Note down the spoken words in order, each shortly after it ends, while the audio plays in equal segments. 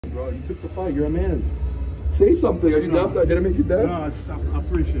Bro, you took the fight. You're a man. Say something. Are you deaf? Did I make you deaf? No, I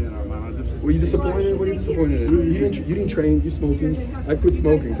appreciate it, man. Were you disappointed? What are you disappointed in? You didn't train. You smoking. I quit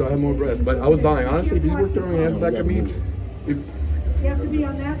smoking, so I have more breath. But I was dying. Honestly, if you were throwing hands back at me, you have to be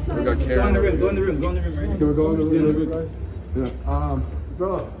on that side. Go in the room. Go in the room. Go in the room right now. Can we go in the room, guys? Yeah.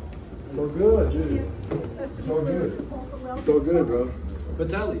 Bro, so good, dude. So good. So good, bro.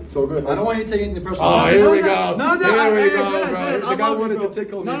 Vitaly. So good. I don't want you to take anything personal. Oh, here we go. None of that. Here we go, bro. The guy wanted to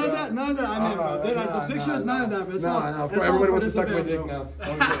tickle me. None of that. None of that. I mean, bro. The pictures, none of that. But it's all. Everybody wants to suck my dick now.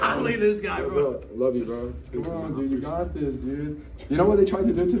 I'll leave this guy, bro. Love you, bro. Come on, dude. You got this, dude. You know what they tried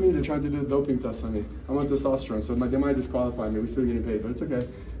to do to me? They tried to do a doping test on me. I'm on testosterone, so they might disqualify me. We're still getting paid, but it's okay.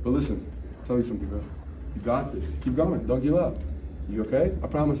 But listen, I'll tell you something, bro. You got this. Keep going. Don't give up. You okay? I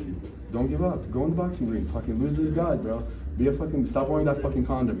promise you. Don't give up. Go in the boxing ring. Fucking lose this guy, bro. Stop wearing that fucking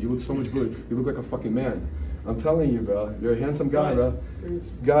condom. You look so much good. You look like a fucking man. I'm telling you, bro. You're a handsome guy, bro.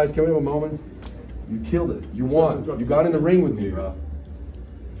 Guys, can we have a moment? You killed it. You won. You got in the ring with me, bro.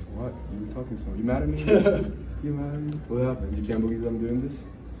 What? You were talking so. You mad at me? You mad at me? What happened? You can't believe I'm doing this?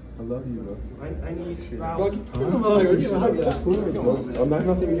 I love you, bro. I need you. I'm not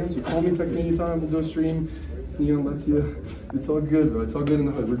nothing against you. Call me, text me anytime. We'll do a stream. You know, let's you. It's all good, bro. It's all good in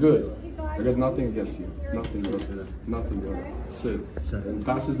the hood. We're good. I got nothing against you. Nothing, bro. Nothing, bro. That's it. And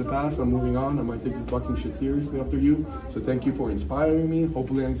past is the past. I'm moving on. I might take this boxing shit seriously after you. So thank you for inspiring me.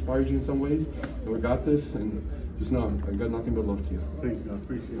 Hopefully I inspired you in some ways. And we got this. And just know, I got nothing but love to you. Thank you. I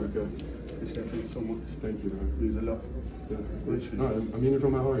appreciate it. Okay. Thank you so much. Thank you, bro. Means a lot. Yeah. No, I mean it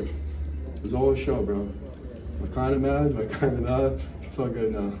from my heart. It was all a show, bro. I'm kind of mad, but kind of not. It's all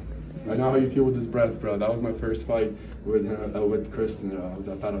good now. I know how you feel with this breath, bro. That was my first fight with Kristen. I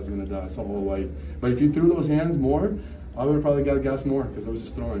thought I was gonna die. I saw all white. But if you threw those hands more, I would have probably got gas more because I was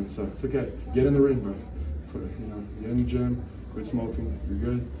just throwing. So it's okay. Get in the ring, bro. Get in the gym. Quit smoking. You're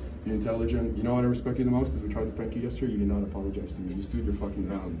good. You're intelligent. You know what I respect you the most? Because we tried to prank you yesterday. You did not apologize to me. You stood your fucking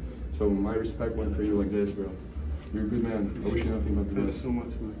ground. So my respect went for you like this, bro. You're a good man. I wish you nothing but the Thank you best. so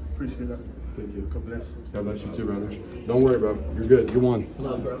much, man. Appreciate that. Thank you. God bless. God bless you too, brother. Don't worry, bro. You're good. You won.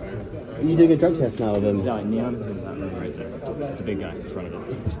 You did a drug test now with Neon. Right there. The big guy in front of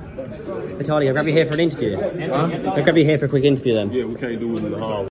him. Vitaly, I'll grab you here for an interview. Huh? I'll grab you here for a quick interview then. Yeah, we can't do it in the hall.